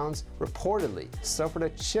 360 pounds, reportedly suffered a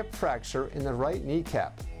chip fracture in the right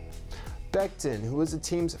kneecap. Becton, who was the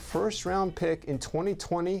team's first-round pick in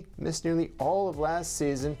 2020, missed nearly all of last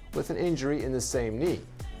season with an injury in the same knee.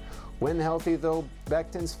 When healthy, though,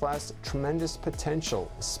 Becton's flashed tremendous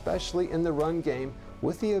potential, especially in the run game,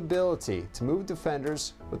 with the ability to move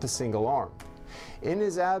defenders with a single arm. In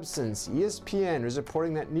his absence, ESPN is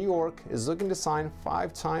reporting that New York is looking to sign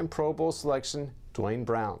 5-time Pro Bowl selection Dwayne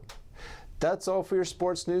Brown. That's all for your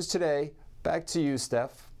sports news today. Back to you,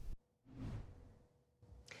 Steph.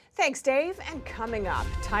 Thanks, Dave. And coming up,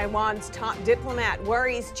 Taiwan's top diplomat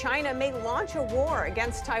worries China may launch a war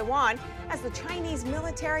against Taiwan as the Chinese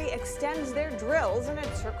military extends their drills and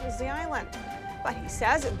encircles the island. But he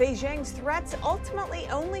says Beijing's threats ultimately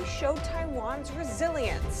only show Taiwan's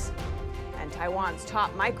resilience. And Taiwan's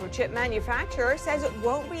top microchip manufacturer says it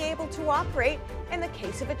won't be able to operate in the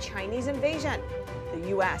case of a Chinese invasion. The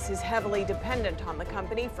U.S. is heavily dependent on the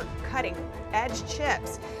company for cutting-edge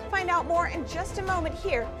chips. Find out more in just a moment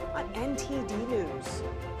here on NTD News.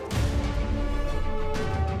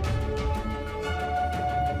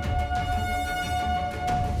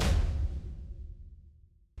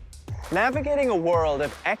 Navigating a world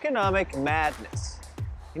of economic madness,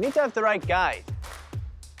 you need to have the right guide.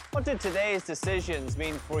 What do today's decisions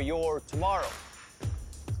mean for your tomorrow?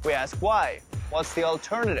 We ask why. What's the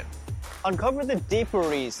alternative? Uncover the deeper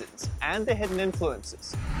reasons and the hidden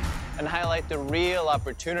influences, and highlight the real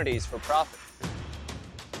opportunities for profit.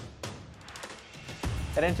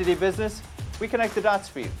 At NTD Business, we connect the dots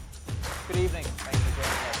for you. Good evening. Thanks for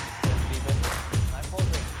joining us. NTD Business. I'm Paul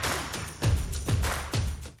Green.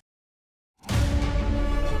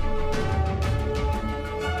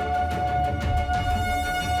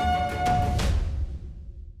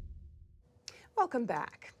 Welcome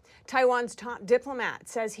back. Taiwan's top diplomat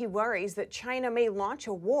says he worries that China may launch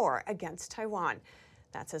a war against Taiwan.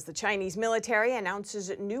 That's as the Chinese military announces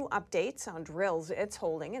new updates on drills it's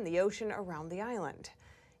holding in the ocean around the island.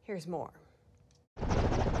 Here's more.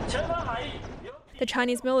 The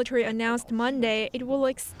Chinese military announced Monday it will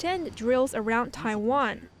extend drills around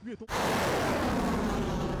Taiwan.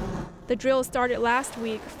 The drill started last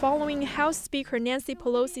week following House Speaker Nancy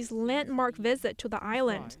Pelosi's landmark visit to the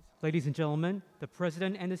island. Ladies and gentlemen, the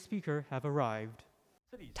President and the Speaker have arrived.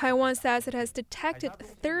 Taiwan says it has detected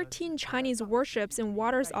 13 Chinese warships in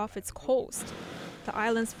waters off its coast. The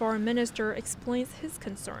island's foreign minister explains his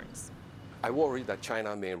concerns. I worry that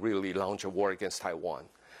China may really launch a war against Taiwan.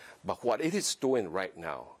 But what it is doing right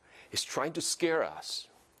now is trying to scare us.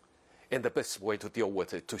 And the best way to deal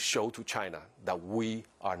with it, to show to China that we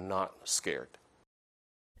are not scared.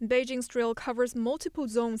 Beijing's drill covers multiple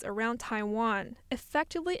zones around Taiwan,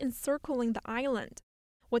 effectively encircling the island.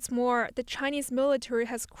 What's more, the Chinese military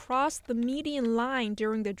has crossed the median line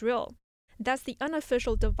during the drill. That's the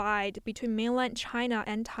unofficial divide between mainland China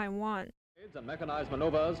and Taiwan.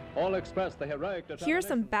 Here's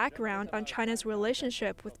some background on China's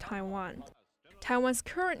relationship with Taiwan. Taiwan's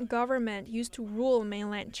current government used to rule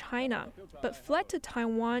mainland China, but fled to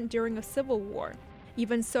Taiwan during a civil war.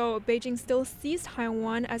 Even so, Beijing still sees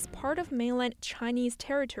Taiwan as part of mainland Chinese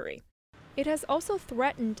territory. It has also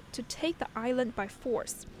threatened to take the island by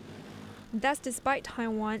force. That's despite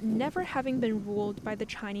Taiwan never having been ruled by the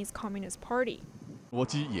Chinese Communist Party.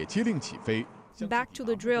 Back to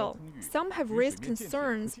the drill. Some have raised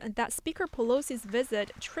concerns that Speaker Pelosi's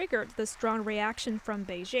visit triggered the strong reaction from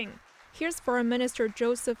Beijing. Here's Foreign Minister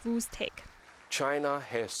Joseph Wu's take. China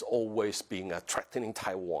has always been threatening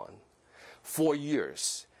Taiwan for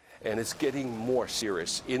years, and it's getting more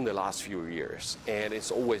serious in the last few years, and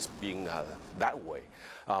it's always been that way.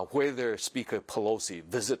 Whether Speaker Pelosi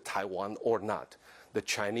visit Taiwan or not, the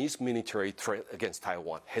Chinese military threat against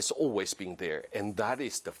Taiwan has always been there, and that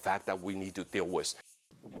is the fact that we need to deal with.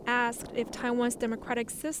 Asked if Taiwan's democratic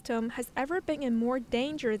system has ever been in more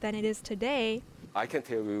danger than it is today, I can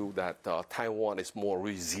tell you that Taiwan is more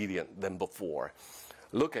resilient than before.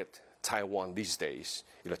 Look at Taiwan these days.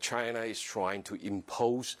 China is trying to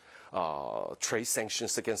impose trade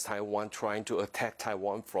sanctions against Taiwan, trying to attack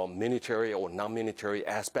Taiwan from military or non-military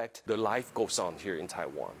aspect. The life goes on here in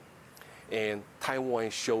Taiwan, and Taiwan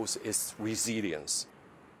shows its resilience.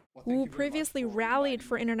 Wu previously rallied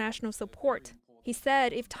for international support. He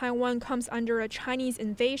said if Taiwan comes under a Chinese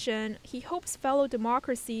invasion, he hopes fellow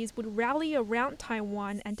democracies would rally around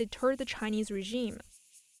Taiwan and deter the Chinese regime.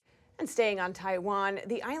 And staying on Taiwan,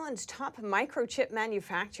 the island's top microchip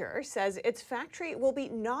manufacturer says its factory will be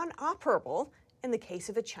non-operable in the case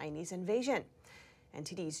of a Chinese invasion.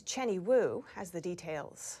 NTD's Chenny Wu has the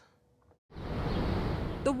details.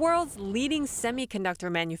 The world's leading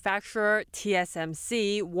semiconductor manufacturer,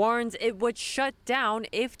 TSMC, warns it would shut down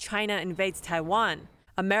if China invades Taiwan.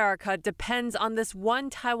 America depends on this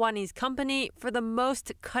one Taiwanese company for the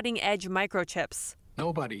most cutting-edge microchips.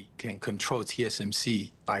 Nobody can control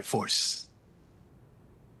TSMC by force.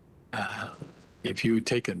 If you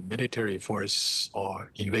take a military force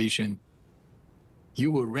or invasion,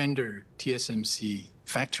 you will render TSMC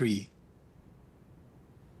factory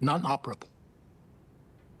non-operable.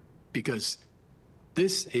 Because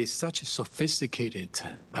this is such sophisticated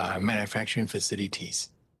manufacturing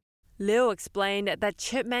facilities. Liu explained that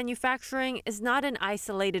chip manufacturing is not an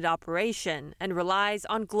isolated operation and relies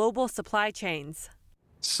on global supply chains.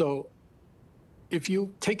 So if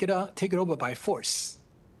you take it over by force,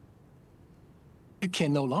 you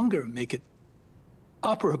can no longer make it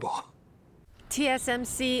operable.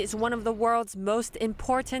 TSMC is one of the world's most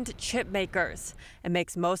important chip makers and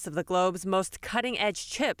makes most of the globe's most cutting-edge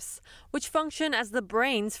chips, which function as the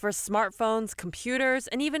brains for smartphones, computers,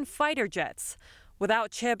 and even fighter jets.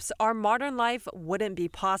 Without chips, our modern life wouldn't be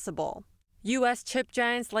possible. U.S. chip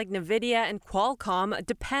giants like NVIDIA and Qualcomm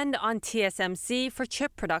depend on TSMC for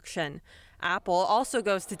chip production. Apple also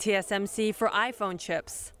goes to TSMC for iPhone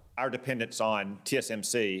chips. Our dependence on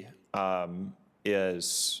TSMC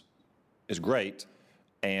is great,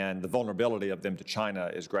 and the vulnerability of them to China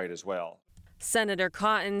is great as well. Senator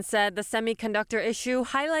Cotton said the semiconductor issue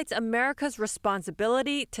highlights America's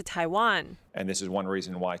responsibility to Taiwan. And this is one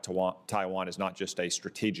reason why Taiwan is not just a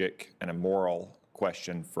strategic and a moral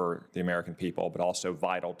question for the American people, but also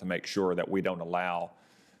vital to make sure that we don't allow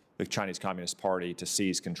the Chinese Communist Party to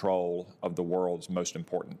seize control of the world's most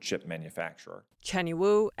important chip manufacturer. Chenny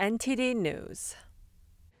Wu, NTD News.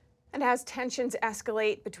 And as tensions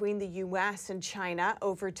escalate between the U.S. and China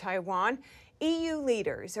over Taiwan, EU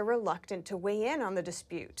leaders are reluctant to weigh in on the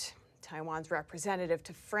dispute. Taiwan's representative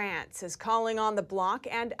to France is calling on the bloc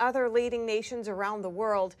and other leading nations around the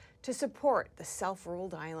world to support the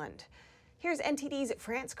self-ruled island. Here's NTD's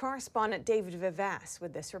France correspondent David Vivas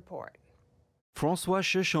with this report. François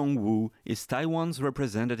Sheshong-Wu is Taiwan's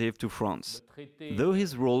representative to France. Though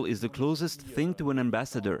his role is the closest thing to an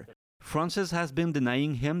ambassador, France has been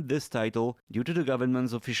denying him this title due to the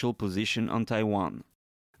government's official position on Taiwan.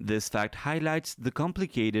 This fact highlights the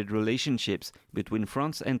complicated relationships between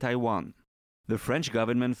France and Taiwan. The French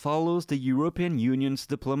government follows the European Union's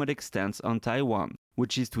diplomatic stance on Taiwan,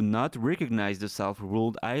 which is to not recognize the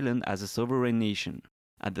self-ruled island as a sovereign nation.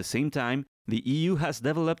 At the same time, the EU has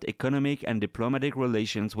developed economic and diplomatic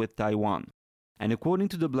relations with Taiwan. And according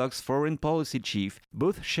to the bloc's foreign policy chief,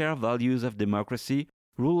 both share values of democracy,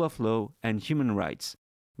 rule of law, and human rights.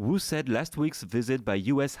 Wu said last week's visit by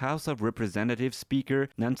U.S. House of Representatives Speaker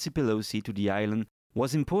Nancy Pelosi to the island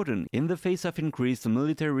was important in the face of increased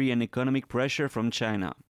military and economic pressure from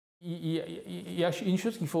China. There's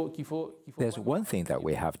one thing that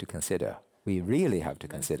we have to consider. We really have to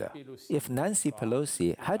consider. If Nancy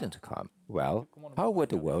Pelosi hadn't come, well, how would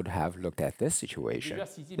the world have looked at this situation?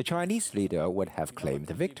 The Chinese leader would have claimed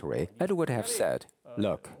victory and would have said,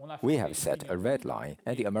 "Look, we have set a red line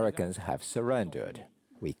and the Americans have surrendered.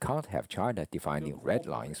 We can't have China defining red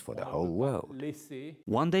lines for the whole world."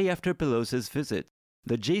 One day after Pelosi's visit,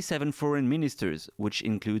 the G7 foreign ministers, which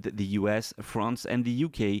include the US, France, and the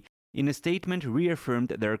UK, in a statement reaffirmed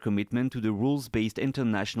their commitment to the rules-based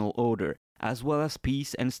international order, as well as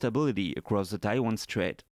peace and stability across the Taiwan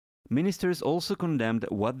Strait. Ministers also condemned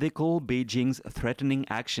what they call Beijing's threatening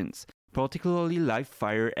actions, particularly live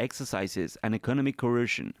fire exercises and economic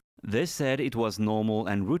coercion. They said it was normal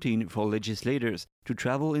and routine for legislators to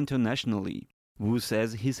travel internationally. Wu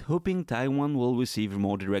says he's hoping Taiwan will receive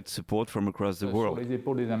more direct support from across the world.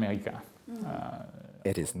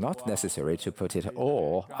 It is not necessary to put it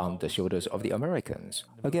all on the shoulders of the Americans.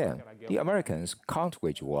 Again, the Americans can't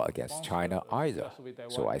wage war against China either.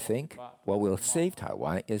 So I think what will save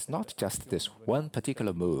Taiwan is not just this one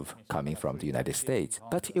particular move coming from the United States,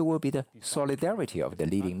 but it will be the solidarity of the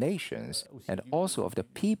leading nations and also of the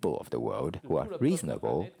people of the world who are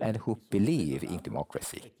reasonable and who believe in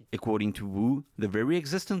democracy. According to Wu, the very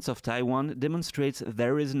existence of Taiwan demonstrates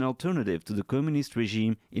there is an alternative to the communist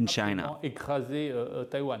regime in China.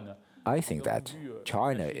 I think that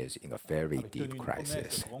China is in a very deep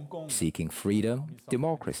crisis. Seeking freedom,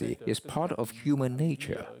 democracy is part of human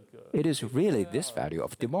nature. It is really this value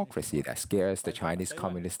of democracy that scares the Chinese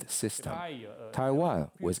communist system.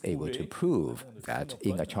 Taiwan was able to prove that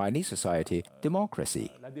in a Chinese society,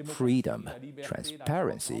 democracy, freedom,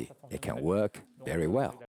 transparency, it can work very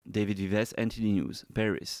well. David Vives, NTD News,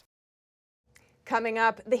 Paris. Coming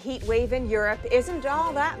up, the heat wave in Europe isn't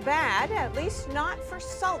all that bad, at least not for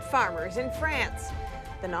salt farmers in France.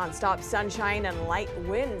 The nonstop sunshine and light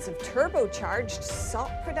winds have turbocharged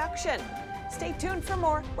salt production. Stay tuned for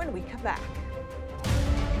more when we come back.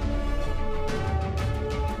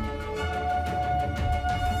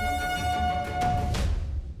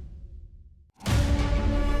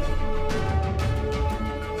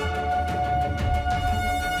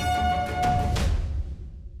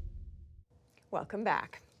 Welcome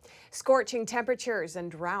back. Scorching temperatures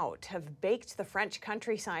and drought have baked the French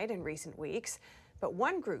countryside in recent weeks, but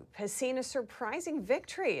one group has seen a surprising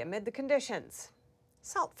victory amid the conditions: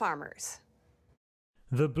 salt farmers.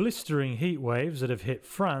 The blistering heat waves that have hit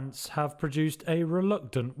France have produced a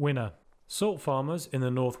reluctant winner. Salt farmers in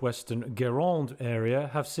the northwestern Gironde area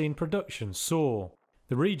have seen production soar.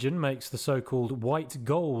 The region makes the so-called white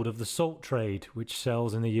gold of the salt trade, which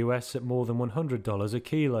sells in the US at more than $100 a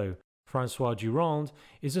kilo. Francois Durand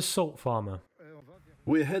is a salt farmer.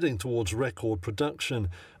 We're heading towards record production.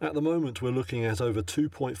 At the moment, we're looking at over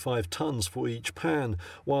 2.5 tonnes for each pan,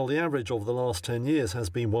 while the average of the last 10 years has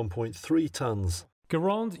been 1.3 tonnes.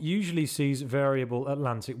 Gironde usually sees variable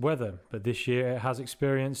Atlantic weather, but this year it has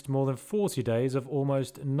experienced more than 40 days of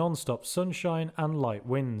almost non-stop sunshine and light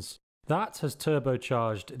winds. That has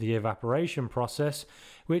turbocharged the evaporation process,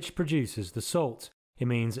 which produces the salt. It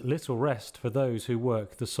means little rest for those who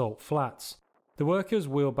work the salt flats. The workers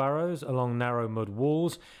wheel barrows along narrow mud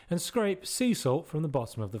walls and scrape sea salt from the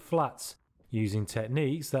bottom of the flats, using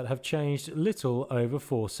techniques that have changed little over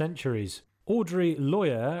 4 centuries. Audrey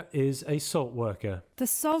Loyer is a salt worker. The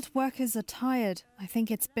salt workers are tired. I think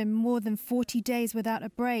it's been more than 40 days without a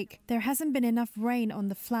break. There hasn't been enough rain on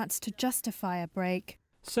the flats to justify a break.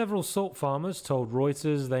 Several salt farmers told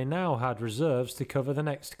Reuters they now had reserves to cover the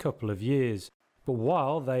next couple of years. But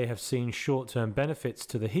while they have seen short-term benefits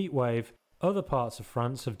to the heat wave, other parts of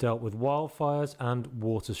France have dealt with wildfires and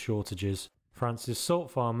water shortages. France's salt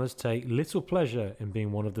farmers take little pleasure in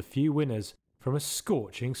being one of the few winners from a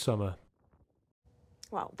scorching summer.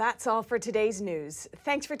 Well, that's all for today's news.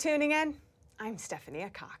 Thanks for tuning in. I'm Stephanie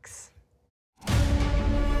Cox.